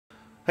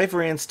Hey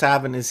friends,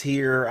 Tyvan is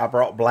here. I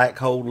brought Black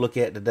Hole to look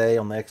at today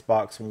on the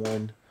Xbox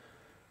One.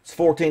 It's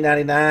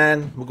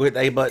 $14.99. We'll go hit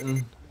the A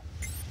button.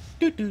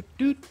 Doot, doot,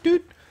 doot,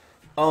 doot.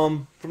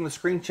 From the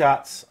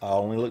screenshots, I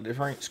only looked at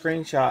different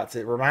screenshots.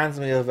 It reminds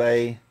me of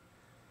it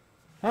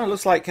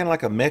looks like kind of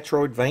like a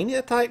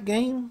Metroidvania type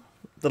game.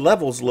 The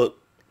levels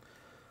look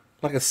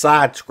like a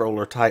side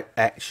scroller type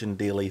action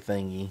dealy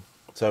thingy.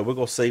 So we're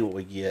gonna see what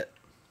we get.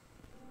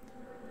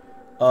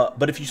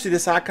 But if you see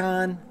this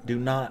icon, do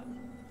not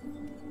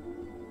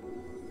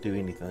do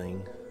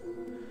anything.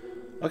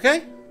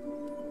 Okay.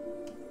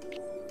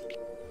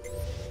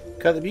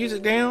 Cut the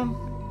music down.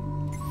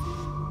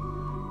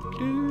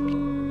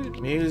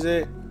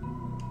 Music.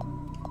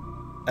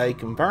 A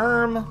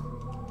confirm.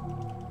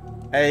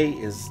 A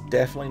is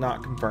definitely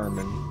not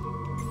confirming.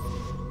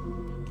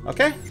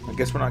 Okay. I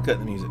guess we're not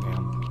cutting the music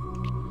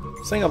down.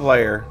 Single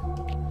player.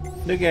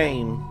 New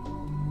game.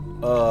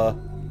 The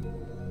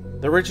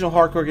original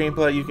hardcore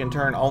gameplay you can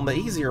turn on the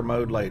easier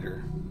mode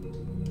later.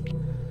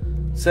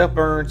 Self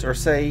burns are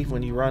saved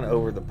when you run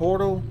over the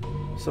portal.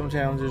 Some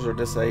challenges are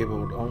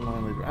disabled.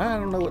 Online. I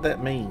don't know what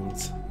that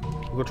means.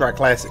 We'll try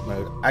classic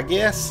mode. I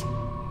guess.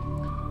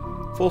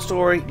 Full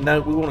story. No,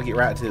 we want to get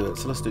right to it.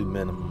 So let's do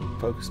minimum.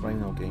 Focus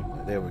mainly on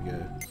gameplay. There we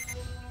go.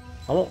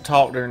 I won't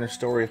talk during the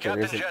story if there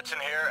isn't. Captain Jetson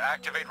here.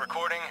 Activate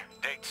recording.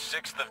 Date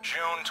 6th of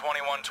June,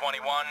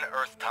 2121,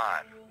 Earth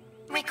time.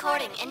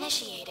 Recording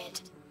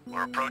initiated.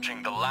 We're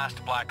approaching the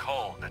last black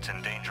hole that's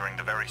endangering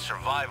the very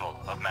survival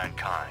of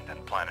mankind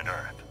and planet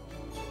Earth.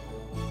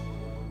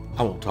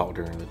 I won't talk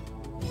during it.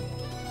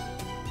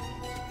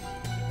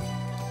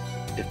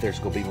 If there's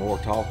going to be more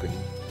talking.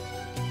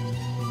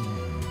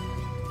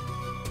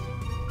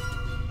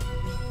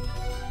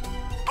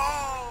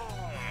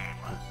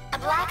 A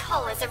black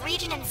hole is a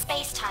region in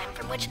space-time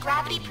from which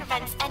gravity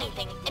prevents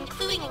anything,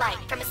 including light,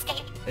 from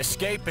escape.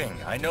 Escaping.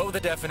 I know the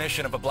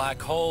definition of a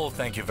black hole,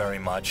 thank you very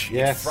much.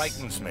 Yes. It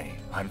frightens me.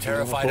 I'm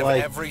terrified of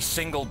every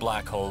single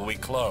black hole we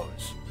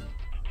close.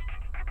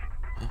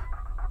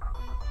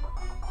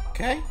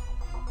 Okay.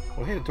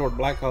 We're headed toward the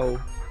black hole.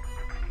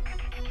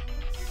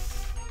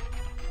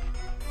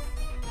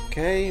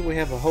 Okay, we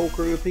have a whole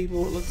crew of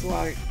people, it looks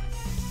like.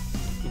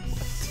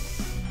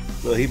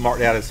 Look, he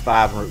marked out his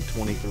 5 and Route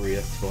 23.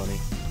 That's funny.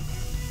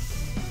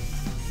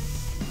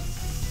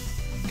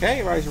 Okay,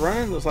 everybody's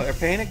running. Looks like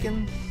they're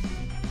panicking.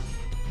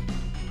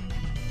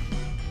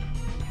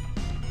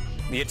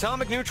 The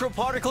atomic neutral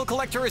particle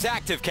collector is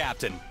active,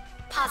 Captain.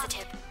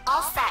 Positive.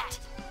 All set.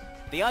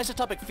 The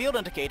isotopic field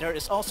indicator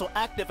is also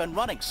active and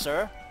running,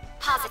 sir.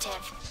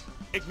 Positive.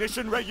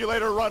 Ignition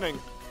regulator running.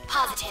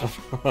 Positive.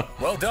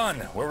 Well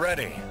done. We're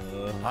ready.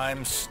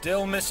 I'm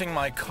still missing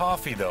my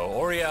coffee, though.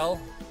 Auriel,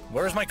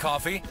 where's my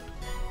coffee?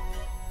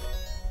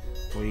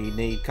 We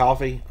need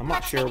coffee. I'm not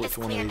Let's sure make which this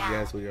one of clear these now.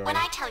 guys we are. When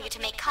I tell you to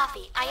make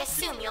coffee, I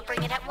assume you'll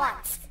bring it at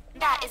once.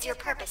 That is your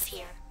purpose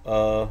here.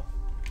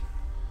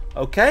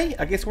 Okay.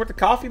 I guess we're the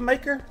coffee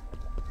maker.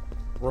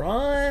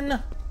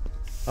 Run.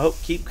 Oh,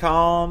 keep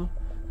calm.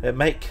 And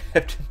make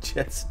Captain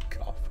Jetson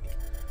coffee.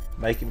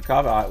 Make him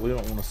coffee. All right, we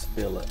don't want to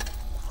spill it.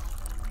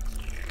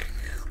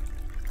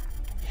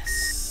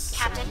 Yes.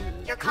 Captain,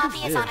 your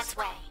coffee is on its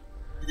way.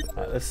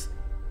 All right,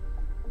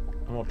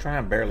 I'm gonna try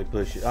and barely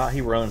push it.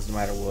 He runs no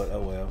matter what.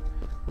 Oh well.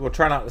 We're gonna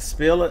try not to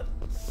spill it.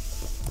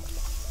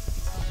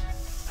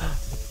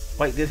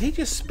 Wait, did he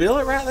just spill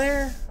it right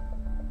there?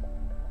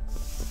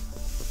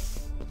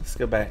 Let's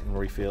go back and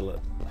refill it.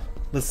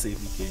 Let's see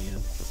if we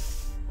can.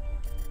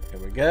 Here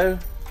we go.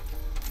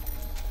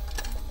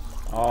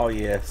 Oh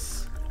yes.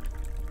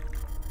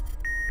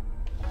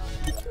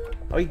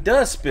 Oh, he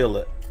does spill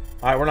it.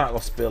 Alright, we're not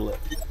gonna spill it.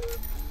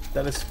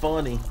 That is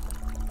funny.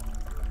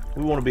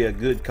 We want to be a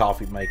good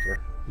coffee maker,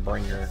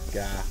 bringer,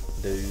 guy,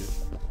 dude.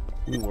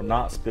 We will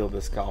not spill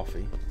this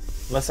coffee.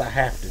 Unless I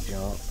have to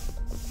jump.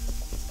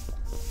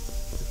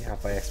 Look at how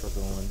fast we're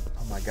going.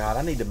 Oh my god,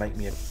 I need to make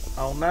me a...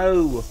 Oh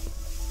no!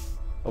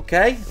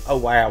 Okay. Oh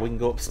wow, we can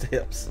go up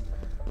steps.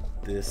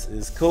 This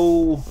is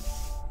cool.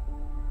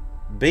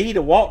 B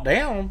to walk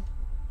down.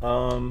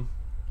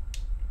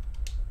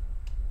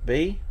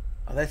 B?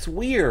 Oh, that's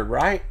weird,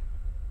 right?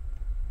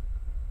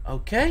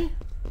 Okay.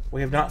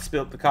 We have not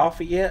spilled the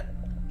coffee yet.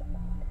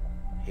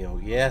 Hell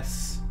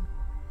yes.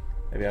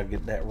 Maybe I'll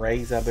get that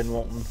raise I've been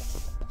wanting.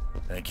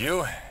 Thank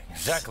you.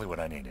 Exactly what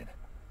I needed.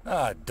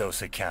 A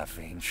dose of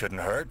caffeine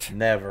shouldn't hurt.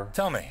 Never.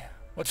 Tell me,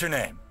 what's your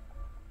name?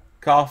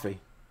 Coffee.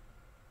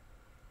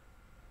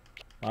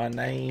 My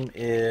name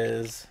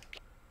is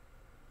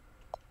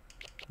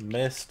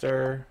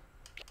Mr.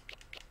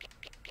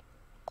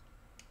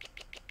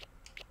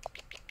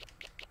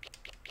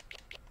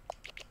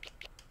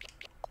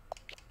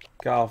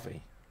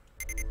 Coffee.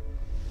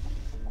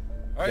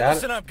 All right,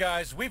 listen up,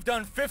 guys. We've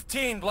done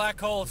 15 black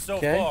holes so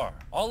far.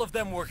 All of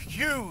them were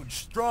huge,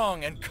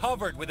 strong, and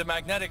covered with a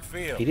magnetic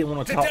field. He didn't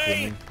want to talk to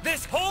me. Today,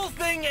 this whole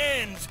thing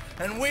ends,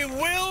 and we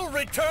will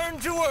return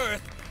to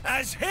Earth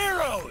as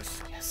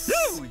heroes. Yes.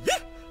 Woo! Yeah!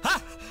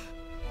 Ha!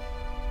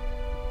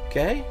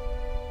 Okay.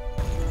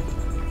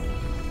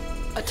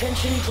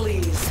 Attention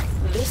please.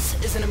 This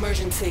is an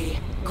emergency.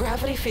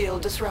 Gravity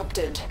field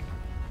disrupted.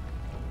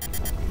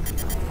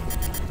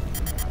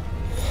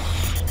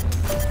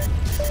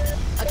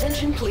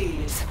 Attention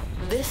please.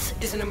 This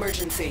is an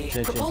emergency.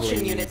 Attention, Propulsion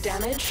please. unit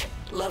damage.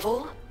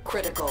 Level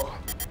critical.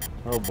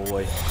 Oh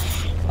boy.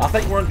 I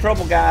think we're in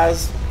trouble,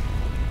 guys.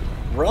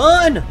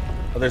 Run!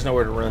 Oh, there's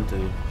nowhere to run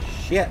to.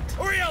 Shit.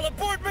 Auriel,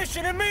 abort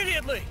mission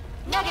immediately!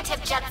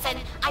 Negative, Judson.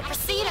 I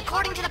proceed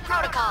according to the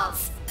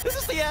protocols. This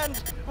is the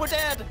end. We're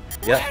dead.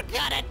 Yep. We're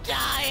gonna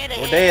die in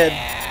We're here.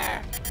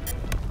 dead.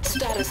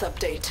 Status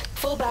update.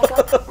 Full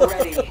backup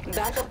ready.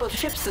 Backup of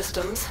ship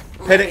systems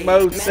Panic ready. mode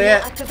Manual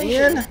set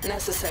activation in.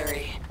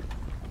 necessary.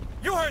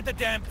 You heard the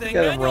damn thing.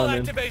 Got him Manual running.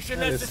 activation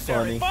That is necessary.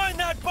 funny. Find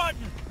that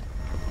button.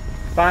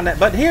 Find that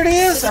button. Here it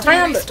is. I System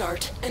found it.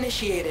 restart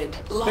initiated.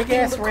 Locking Big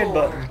ass the red core.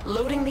 button.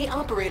 Loading the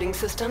operating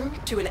system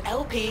to an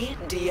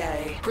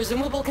LPDA.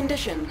 Presumable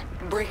condition.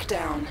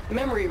 Breakdown.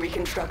 Memory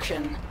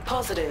reconstruction.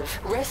 Positive.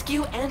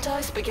 Rescue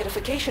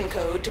anti-spaghettification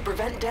code to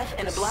prevent death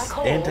in a black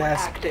hole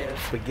active.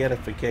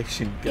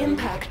 Spaghettification code.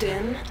 Impact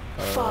in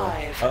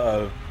 5,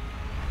 Uh-oh.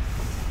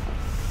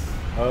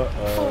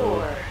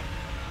 Uh-oh.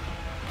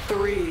 4,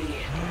 3,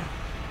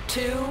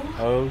 2,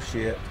 Oh,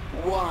 shit.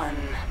 1.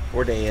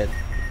 We're dead.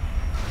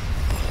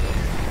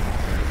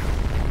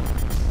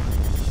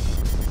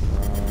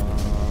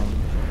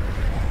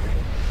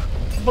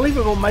 I believe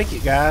we're gonna make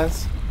it,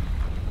 guys.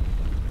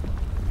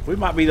 We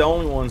might be the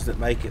only ones that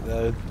make it,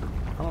 though.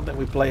 I don't think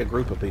we play a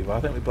group of people. I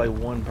think we play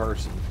one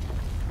person.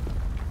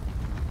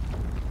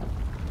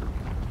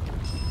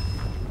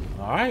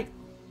 Alright.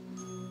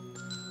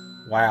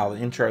 Wow, the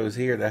intro's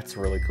here. That's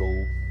really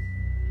cool.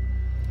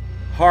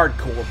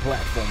 Hardcore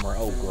platformer.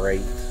 Oh,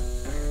 great.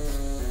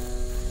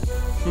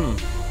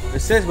 It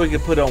says we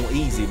could put on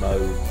easy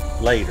mode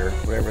later,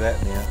 whatever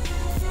that meant.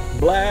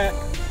 Black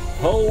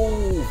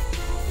hole.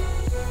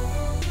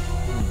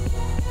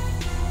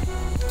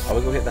 Are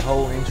we gonna get the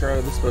whole intro?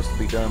 This is supposed to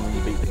be done when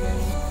you beat the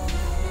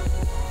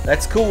game.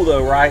 That's cool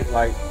though, right?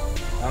 Like,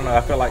 I don't know,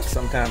 I feel like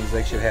sometimes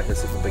they should have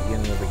this at the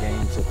beginning of the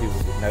game so people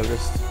get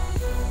noticed.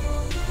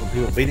 When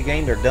people beat a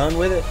game, they're done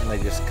with it and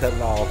they just cut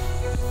it off.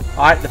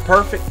 Alright, the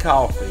perfect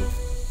coffee.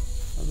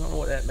 I don't know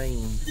what that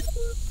means.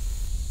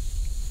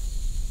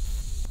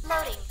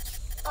 Loading.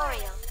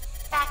 Auriel.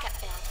 Backup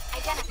build.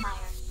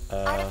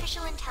 Identifier.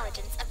 Artificial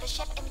intelligence of the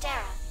ship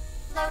Endera.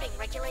 Loading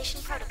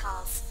regulation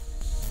protocols.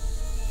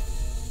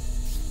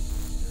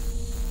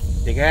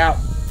 Dig out.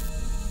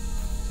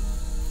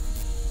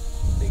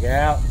 Dig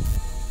out.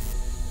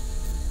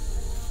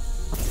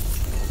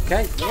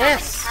 Okay, Get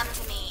yes! out and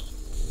come to me.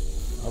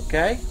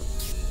 Okay.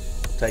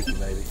 Take you,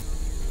 baby.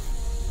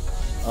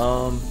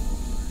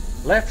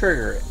 Left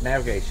trigger,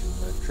 navigation.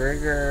 Left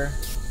trigger.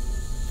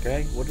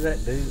 Okay, what does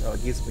that do? Oh,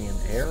 it gives me an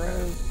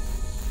arrow.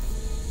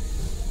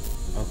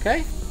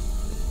 Okay.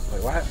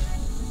 Wait, what?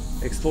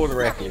 Explore the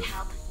Nothing wreckage.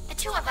 help. The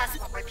two of us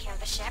won't repair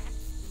the ship.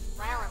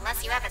 Well,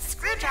 unless you have a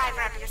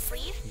screwdriver up your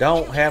sleeve.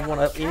 Don't Then we have can one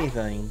always up try.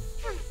 anything.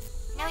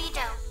 No, you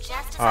don't.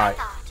 Just as I Alright.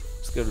 thought.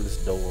 Let's go to this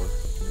door.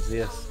 What is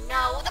this?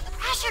 No, the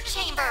pressure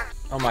chamber.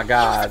 Oh my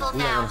god. Unusable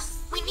We don't now. wanna...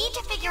 We need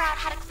to figure out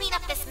how to clean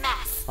up this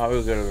mess. Alright,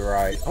 we'll go to the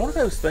right. I wonder if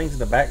those things in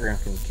the background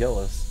can kill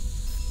us.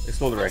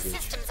 Explore the Those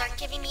wreckage. systems aren't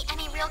giving me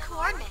any real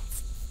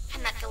coordinates.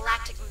 And that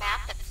galactic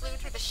map that flew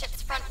through the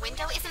ship's front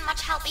window isn't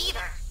much help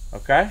either.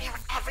 Okay.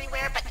 We're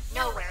everywhere but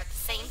nowhere at the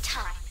same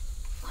time.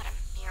 What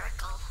a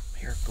miracle.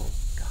 Miracle.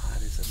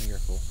 God is a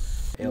miracle.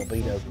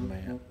 LB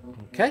map.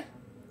 Okay.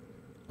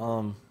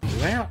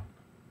 Move out.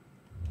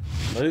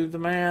 Move the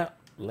map.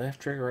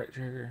 Left trigger, right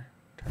trigger.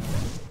 Turn.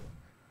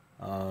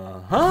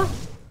 Huh?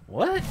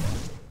 What?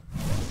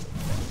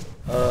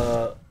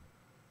 Are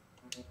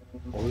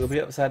we gonna be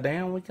upside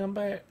down when we come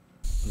back?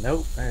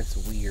 Nope, that's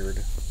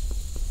weird.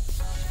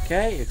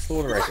 Okay,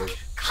 explore the Look, wreckage.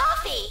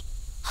 coffee!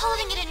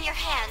 Holding it in your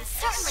hands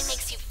certainly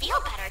makes you feel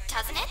better,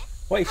 doesn't it?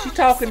 Wait, she Oh,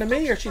 talking to simple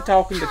me or she people.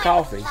 talking to How I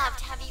would Coffee? love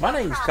to have you My no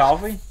name's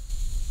problems.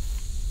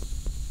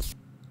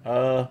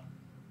 Coffee.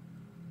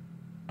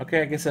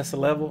 Okay, I guess that's the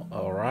level.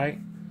 Alright.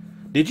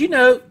 Did you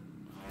know?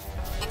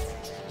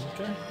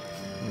 Okay.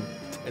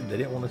 They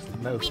didn't want us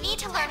to know. We need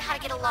to learn how to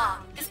get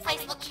along. This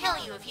place will kill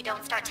you if you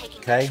don't start taking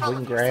Okay, control we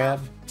can of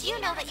yourself. grab. Do you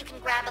know that you can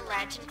grab a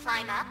ledge and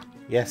climb up?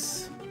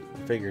 Yes. I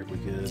figured we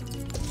could.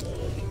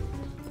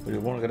 We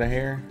want to go down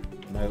here?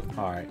 Nope.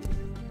 Alright.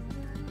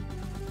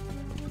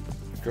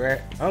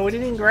 Oh, we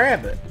didn't even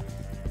grab it.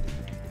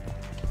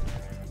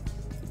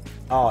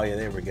 Oh, yeah,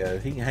 there we go.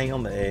 He can hang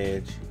on the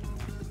edge.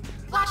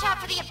 Watch out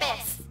for the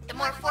abyss. The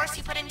more force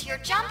you put into your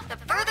jump, the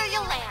further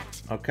you'll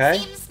land. Okay.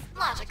 Seems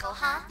logical,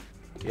 huh?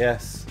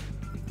 Yes.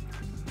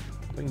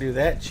 We can do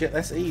that. Shit,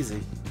 that's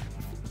easy.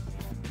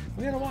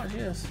 We gotta watch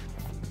this.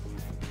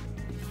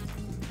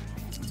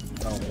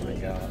 Oh my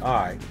god.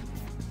 Alright.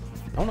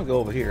 I wanna go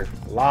over here.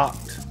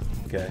 Locked.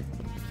 Okay.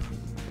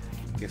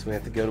 Guess we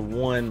have to go to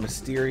one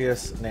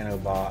mysterious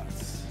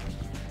nanobots.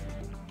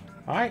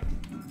 Alright.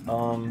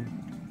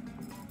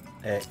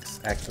 X.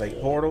 Activate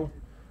portal.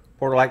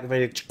 Portal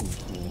activated.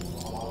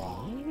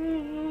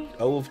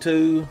 O of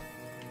 2.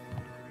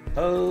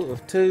 Oh,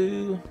 of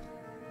 2.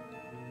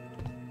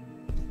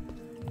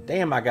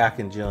 Damn, my guy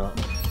can jump.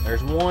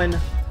 There's 1.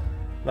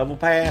 Level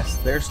pass.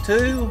 There's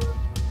 2.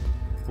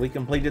 We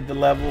completed the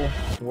level.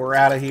 We're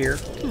out of here.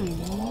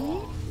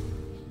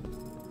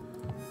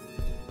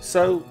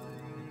 So,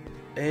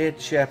 Ed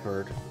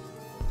Shepherd.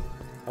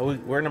 Oh,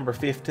 we're number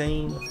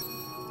 15.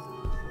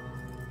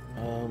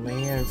 Oh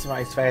man,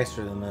 somebody's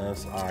faster than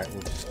us. Alright,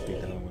 we'll just be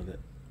done with it.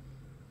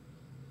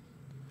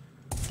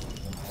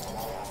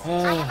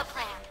 I have a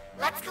plan.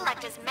 Let's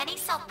collect as many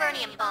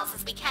self-burnium balls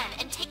as we can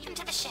and take them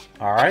to the ship.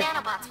 Alright. The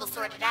nanobots will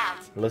sort it out.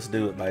 Let's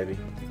do it, baby.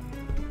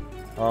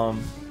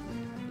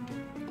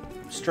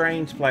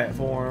 Strange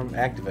platform,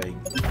 activate.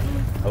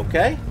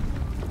 Okay.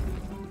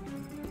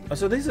 Oh,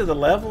 so these are the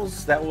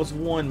levels. That was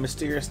 1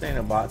 mysterious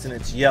nanobots, and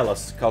it's yellow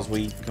because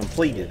we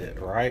completed it,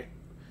 right?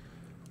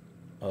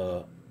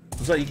 So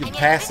you can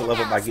pass the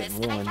level by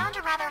getting 1. I found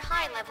a rather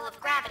high level of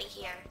gravity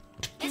here.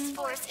 This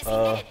force is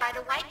emitted by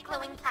the white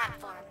glowing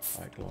platforms.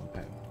 White glowing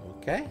platform.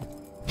 Okay.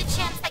 The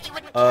chance that you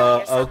wouldn't kill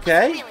yourself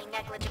okay. is really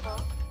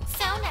negligible.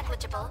 So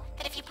negligible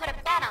that if you put a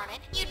bet on it,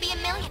 you'd be a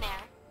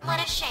millionaire.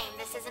 What a shame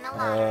this isn't a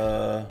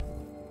lottery.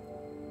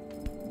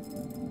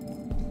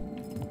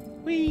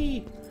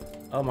 Whee!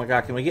 Oh my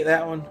god, can we get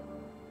that one?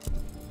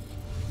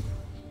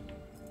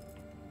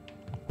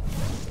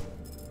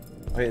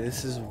 Okay,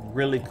 this is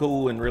really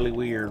cool and really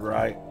weird,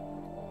 right?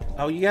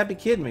 Oh, you gotta be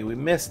kidding me, we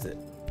missed it.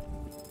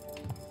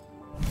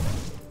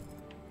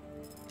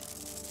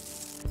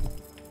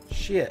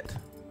 Shit.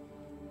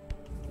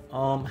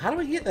 How do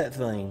we get that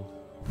thing?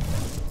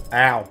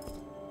 Ow.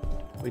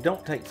 We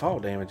don't take fall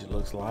damage, it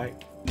looks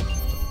like.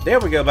 There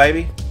we go,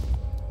 baby.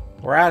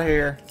 We're out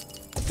here.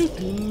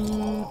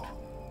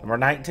 Number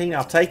 19,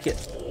 I'll take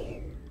it.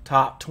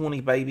 Top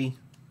 20, baby.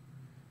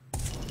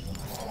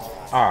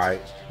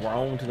 Alright, we're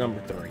on to number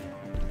 3.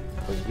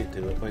 We can get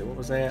to it. Wait, what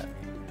was that?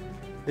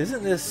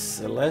 Isn't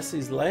this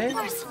Alessi's leg?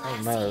 Poor Celeste.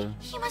 Oh no.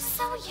 He was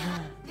so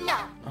young. No,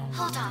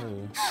 hold no.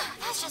 on.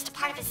 That's just a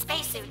part of his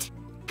spacesuit.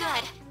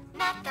 Good.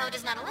 That, though,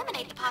 does not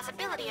eliminate the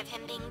possibility of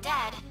him being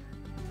dead.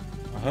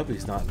 I hope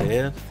he's not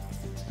dead.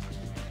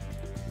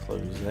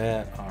 Close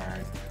that.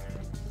 Alright.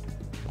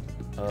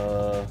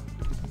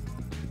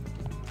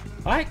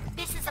 Alright.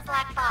 This is a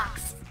black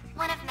box.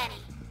 One of many.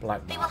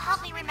 Black They will box.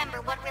 help me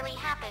remember what really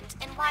happened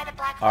and why the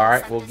black hole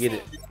Alright, sucked we'll us get in.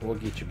 it. We'll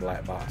get your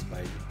black box,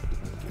 baby.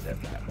 We'll get that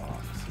black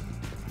box.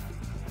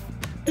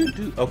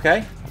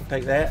 Okay, we'll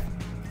take that.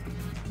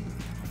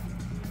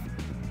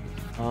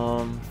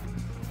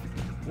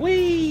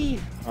 Whee!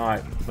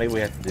 Alright, maybe we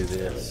have to do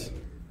this.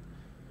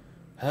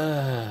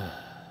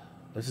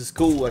 This is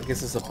cool. I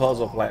guess it's a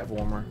puzzle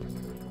platformer.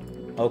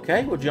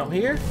 Okay, we'll jump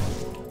here.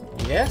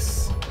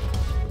 Yes.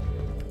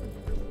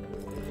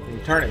 We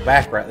can turn it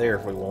back right there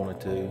if we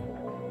wanted to.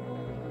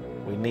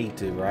 We need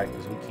to, right?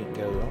 Because we can't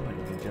go. I don't think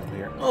we can jump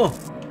here. Oh!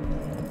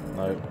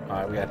 Nope.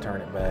 Alright, we gotta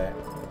turn it back.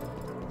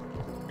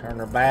 Turn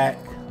her back.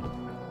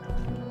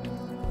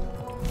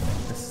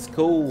 This is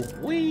cool.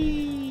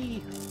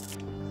 Whee!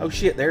 Oh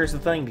shit, there's the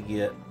thing to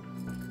get.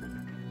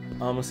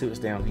 Let's see what's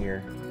down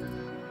here.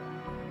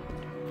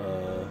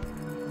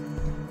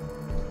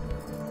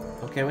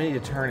 Okay, we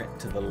need to turn it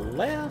to the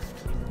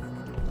left.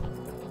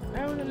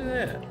 How are we gonna do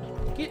that?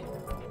 Get.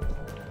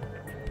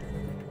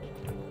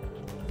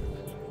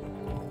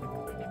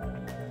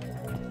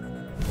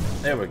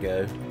 There we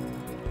go.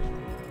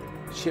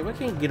 Shit, we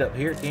can't get up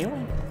here, can we?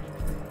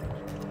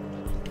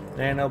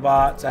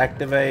 Nanobots,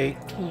 activate.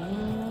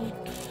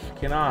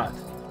 Cannot.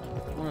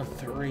 1 of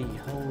 3.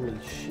 Holy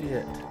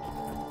shit.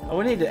 Oh,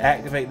 we need to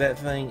activate that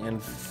thing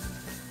and...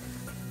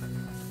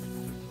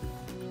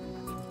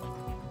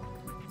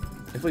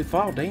 If we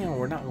fall down,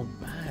 we're not gonna...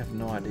 I have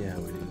no idea how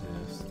we do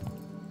this.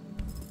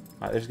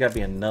 Alright, there's gotta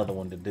be another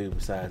one to do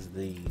besides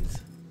these.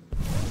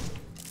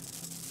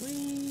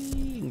 Whee!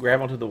 You can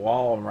grab onto the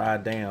wall and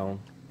ride down.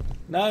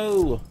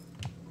 No!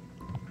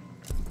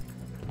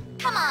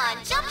 Come on,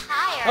 jump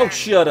higher. Oh,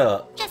 shut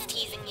up! Just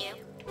teasing you.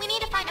 We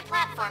need to find a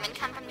platform and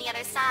come from the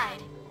other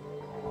side.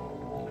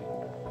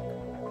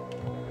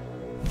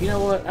 You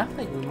know what? I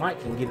think we might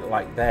can get it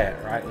like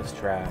that, right? Let's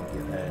try and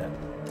get that.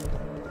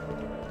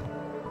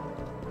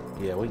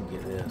 Yeah, we can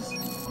get this.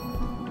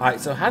 Alright,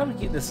 so how do we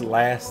get this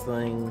last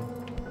thing?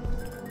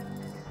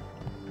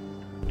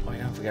 Oh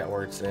yeah, I forgot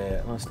where it's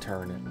at. Let's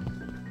turn it.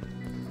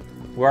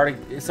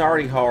 It's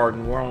already hard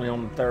and we're only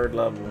on the 3rd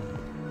level.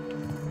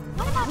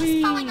 What about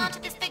Whee! just falling onto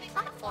this big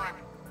platform?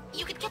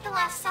 You could get the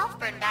last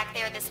self-burn back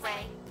there this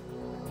way.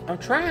 I'm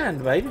trying,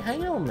 baby.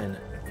 Hang on a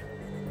minute.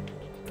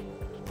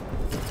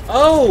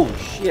 Oh,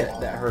 shit.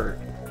 That hurt.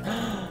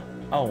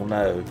 Oh,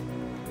 no.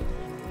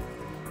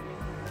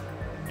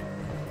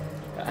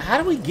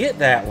 How do we get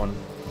that one?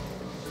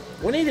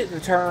 We need it to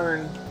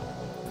turn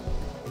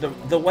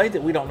the way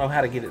that we don't know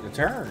how to get it to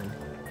turn.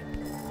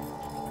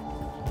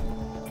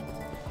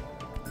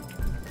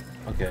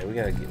 Okay, we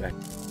gotta get back.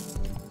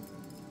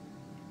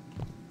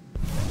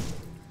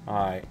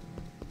 Alright.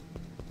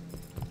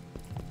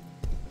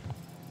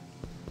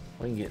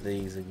 We can get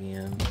these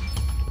again.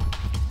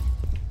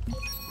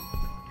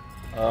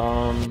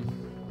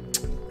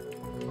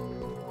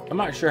 I'm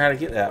not sure how to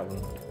get that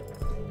one.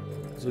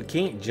 Because we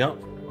can't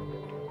jump.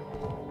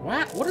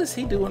 What is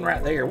he doing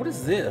right there? What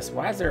is this?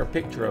 Why is there a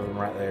picture of him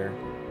right there?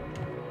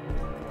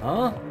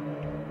 Huh?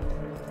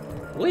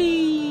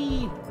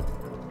 Whee!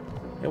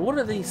 And what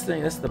are these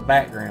things? That's the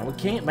background. We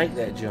can't make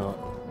that jump.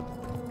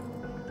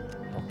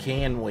 Or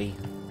can we?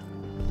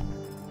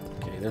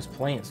 Okay, those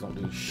plants don't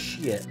do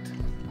shit.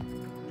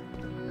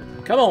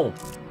 Come on!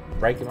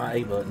 Breaking my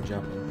A button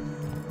jumping.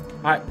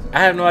 Alright,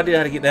 I have no idea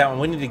how to get that one.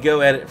 We need to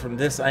go at it from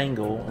this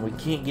angle, and we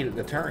can't get it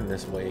to turn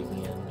this way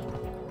again.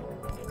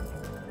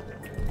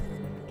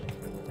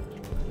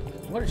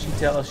 What did she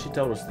tell us? She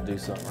told us to do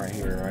something right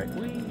here, right?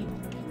 Whee!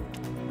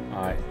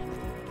 Alright.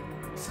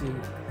 Let's see.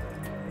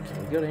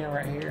 Can we go down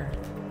right here?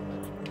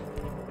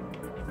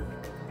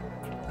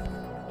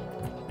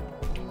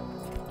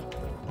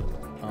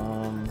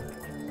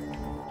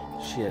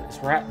 Shit, it's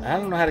right. I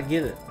don't know how to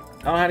get it.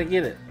 I don't know how to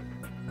get it.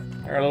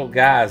 There are little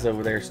guys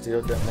over there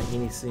still. Doesn't make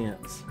any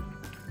sense.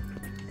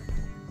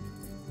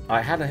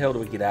 Alright, how the hell do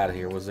we get out of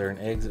here? Was there an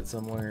exit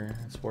somewhere?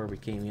 That's where we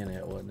came in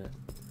at, wasn't it?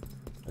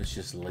 Let's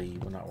just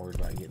leave. We're not worried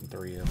about getting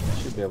 3 of them.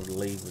 We should be able to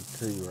leave with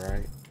 2,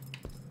 right?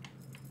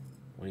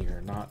 We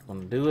are not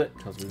going to do it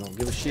because we don't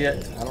give a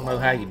shit. I don't know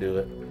how you do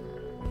it.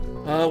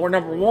 We're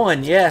number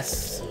 1.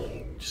 Yes.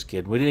 Just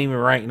kidding. We didn't even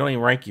rank. You don't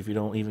even rank you if you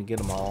don't even get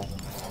them all.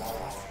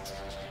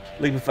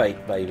 Leap of faith,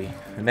 baby.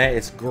 And that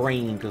is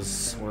green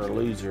because we're a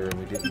loser and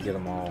we didn't get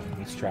them all.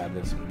 Let's try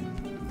this one.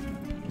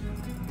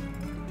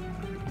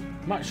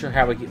 I'm not sure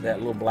how we get that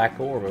little black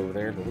orb over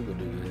there, but we're going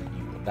to do it.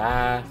 You will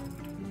die.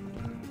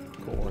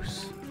 Of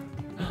course.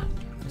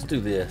 Let's do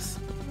this.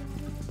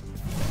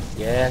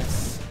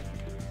 Yes.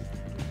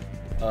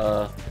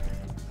 Can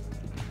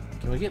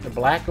we get the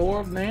black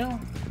orb now?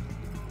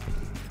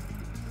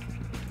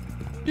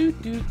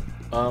 Doot doot.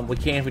 We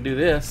can if we do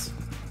this.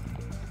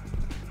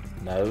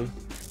 No.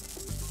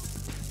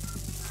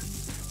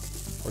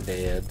 We're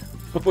dead.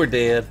 We're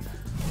dead.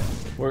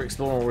 We're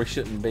exploring where we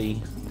shouldn't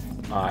be.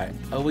 Alright.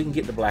 Oh, we can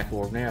get the black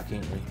orb now,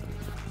 can't we?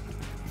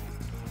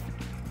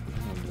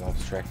 I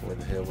lost track of where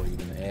the hell we're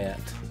even at.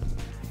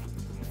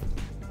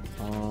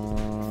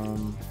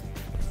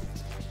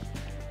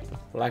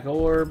 Black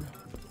orb.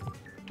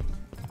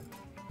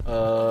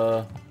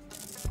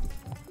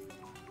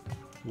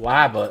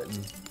 Y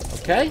button.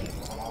 Okay.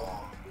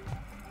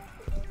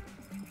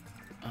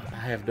 I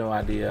have no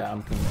idea.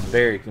 I'm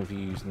very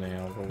confused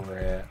now where we're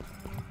at.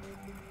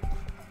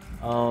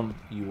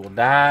 You will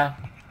die.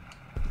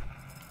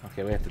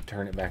 Okay, we have to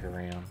turn it back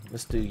around.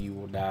 Let's do you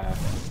will die.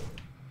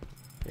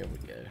 There we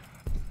go.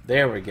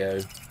 There we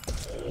go.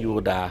 You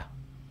will die.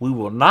 We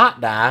will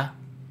not die.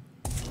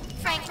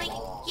 Frankly,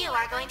 you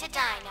are going to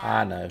die now.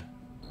 I know.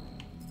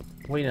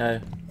 We know.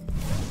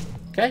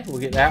 Okay, we'll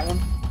get that one.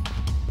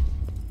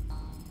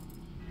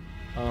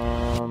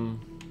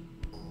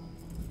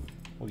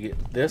 We'll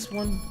get this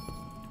one.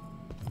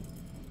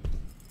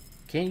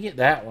 Can't get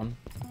that one.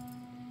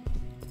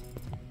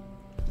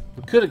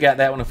 We could have got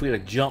that one if we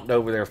had jumped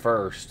over there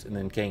first and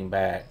then came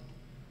back.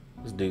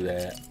 Let's do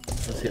that.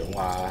 Let's hit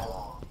Y.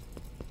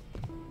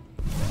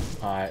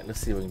 Alright, let's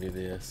see if we can do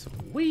this.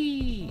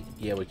 Whee!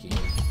 Yeah, we can.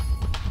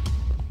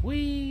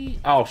 Whee!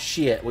 Oh,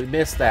 shit. We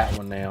missed that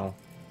one now.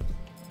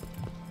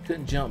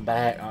 Couldn't jump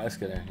back. Oh, let's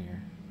go down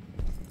here.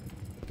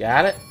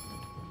 Got it?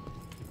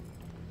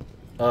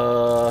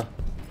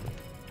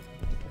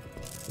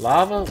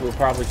 Lava will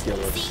probably kill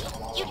us. See?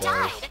 You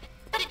died.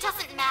 But it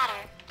doesn't matter.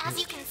 As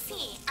you can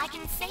see, I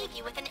can save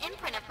you with an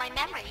imprint of my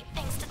memory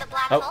thanks to the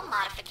black hole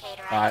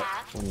modificator I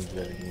have. We need to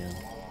do it again.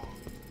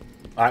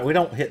 Alright, we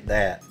don't hit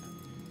that.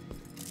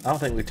 I don't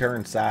think we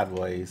turn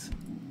sideways.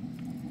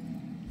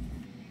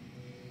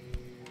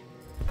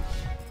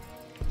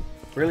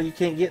 Really? You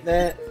can't get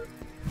that?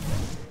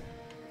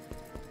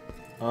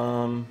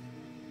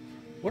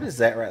 What is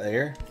that right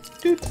there?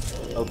 Dude.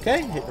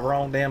 Okay, hit the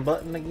wrong damn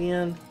button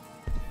again.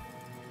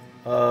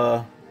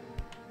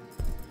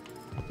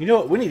 You know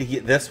what? We need to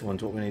get this one.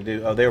 Is what we need to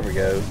do. Oh, there we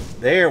go.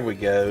 There we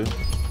go.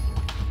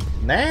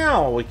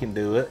 Now we can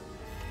do it.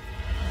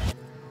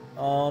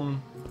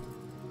 I'm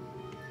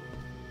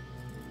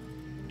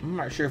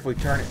not sure if we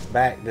turn it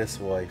back this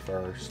way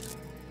first.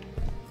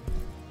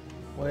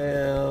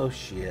 Well,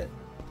 shit.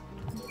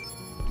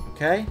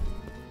 Okay.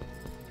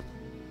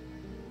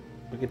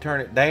 We can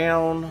turn it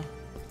down.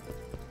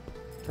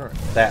 Turn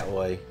it that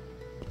way.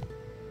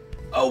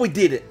 Oh, we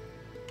did it.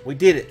 We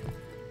did it.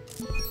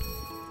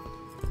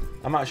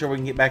 I'm not sure we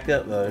can get back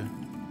up, though.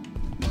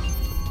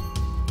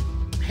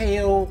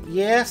 Hell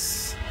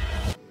yes.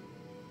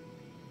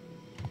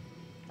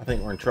 I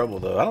think we're in trouble,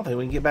 though. I don't think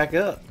we can get back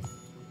up.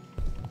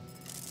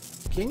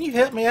 Can you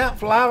help me out,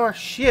 Flower?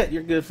 Shit,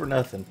 you're good for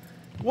nothing.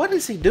 What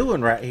is he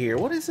doing right here?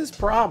 What is his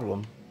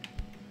problem?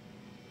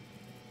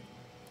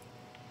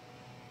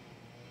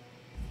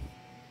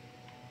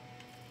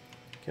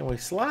 Can we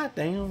slide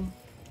down?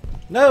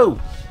 No!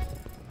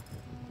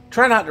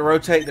 Try not to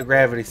rotate the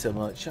gravity so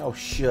much. Oh,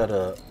 shut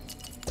up.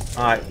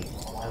 Alright.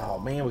 Oh,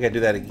 man, we gotta do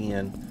that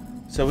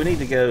again. So we need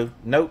to go...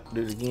 Nope,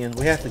 do it again.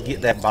 We have to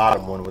get that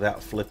bottom one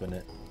without flipping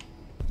it.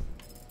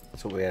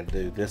 That's what we had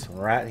to do. This one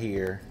right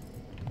here.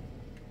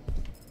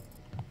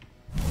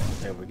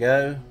 There we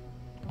go.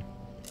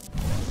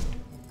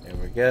 There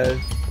we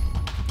go.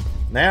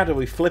 Now do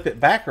we flip it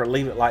back or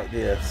leave it like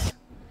this?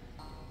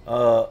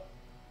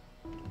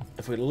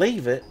 If we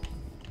leave it,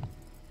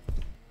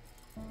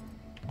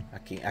 I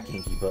can't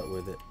keep up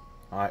with it.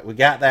 Alright, we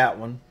got that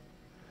one.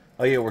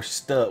 Oh yeah, we're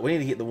stuck. We need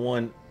to get the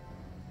one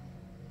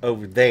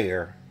over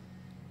there.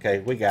 Okay,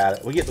 we got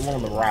it. We get the one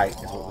on the right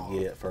is what we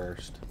get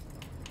first.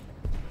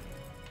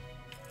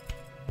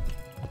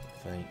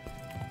 I think.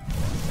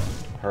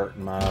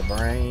 Hurting my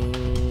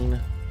brain.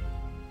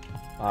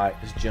 Alright,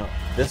 let's jump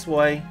this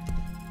way.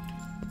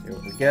 Here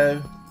we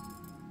go.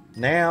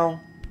 Now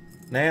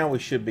we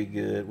should be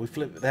good. We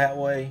flip it that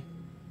way.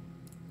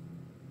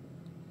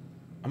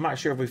 I'm not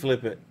sure if we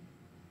flip it.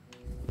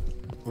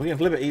 We can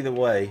flip it either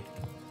way.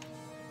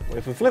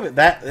 If we flip it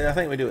that, I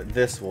think we do it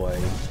this way.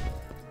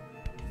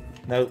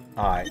 Nope.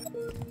 Alright.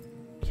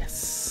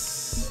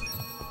 Yes.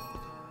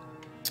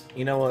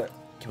 You know what?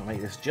 Can we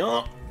make this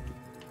jump?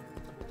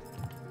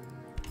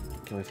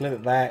 Can we flip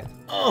it back?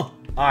 Oh!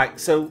 Alright,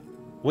 so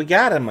we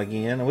got him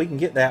again, and we can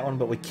get that one,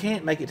 but we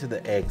can't make it to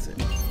the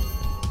exit.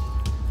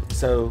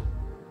 So,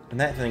 and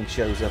that thing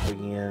shows up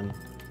again.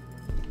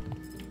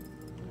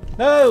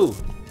 No!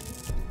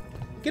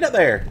 Get up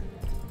there!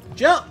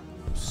 Jump!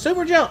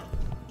 Super jump!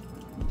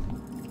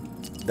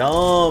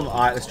 Dumb!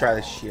 Alright, let's try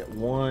this shit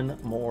one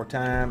more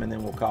time, and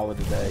then we'll call it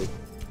a day.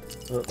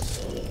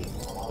 Oops.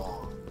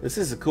 This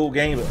is a cool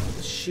game,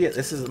 but shit,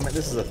 this is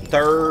a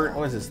third,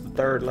 what is this, the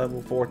third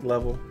level, fourth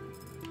level?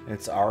 And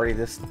it's already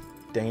this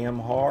damn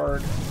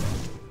hard.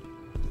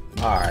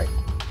 Alright.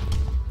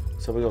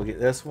 So we're gonna get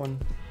this one.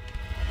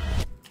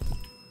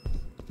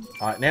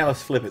 Alright, now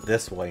let's flip it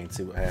this way and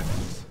see what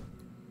happens.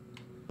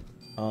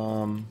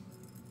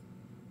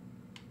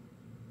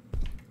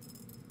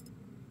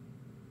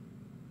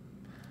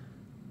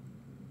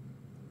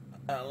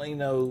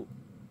 Lino.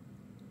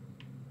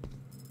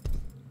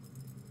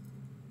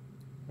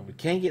 We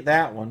can't get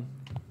that one.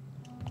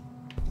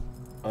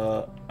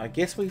 I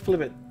guess we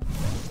flip it.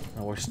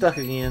 Oh, we're stuck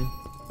again.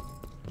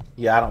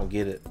 Yeah, I don't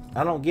get it.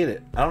 I don't get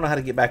it. I don't know how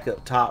to get back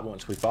up top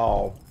once we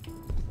fall.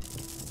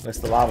 Unless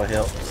the lava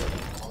helps.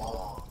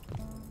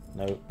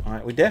 Nope.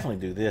 Alright, we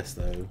definitely do this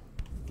though.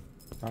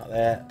 Not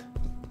that.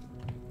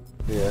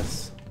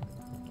 This.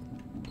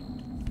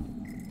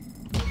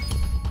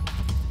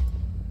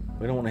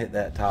 We don't want to hit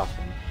that top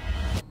one.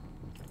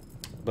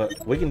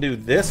 But we can do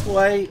this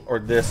way or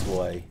this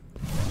way.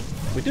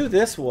 If we do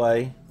this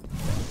way,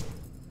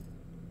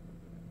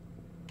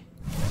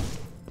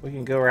 we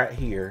can go right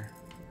here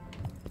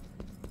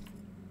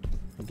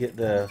and get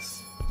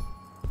this.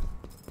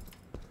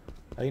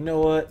 Oh, you know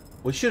what?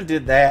 We should have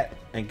did that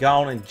and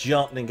gone and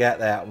jumped and got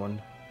that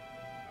one.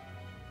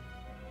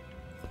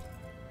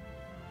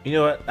 You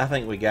know what? I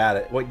think we got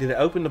it. Wait, did it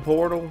open the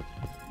portal?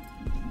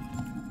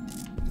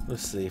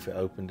 Let's see if it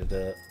opened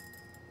it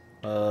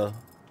up.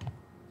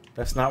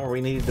 That's not where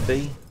we needed to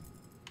be.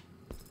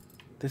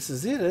 This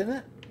is it, isn't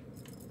it?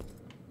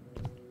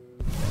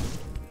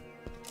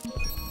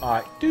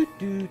 Alright, doot.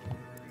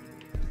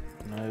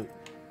 Nope.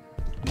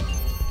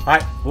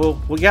 Alright,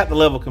 well, we got the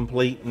level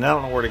complete, and I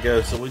don't know where to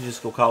go, so we'll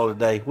just go call it a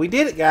day. We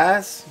did it,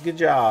 guys. Good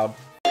job.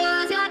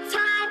 'Cause your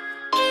time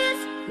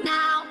is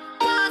now.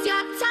 'Cause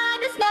your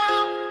time is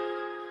now.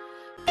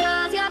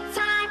 'Cause your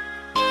time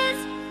is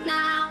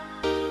now.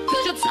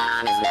 'Cause your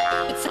time is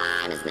now. Your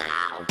time is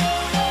now.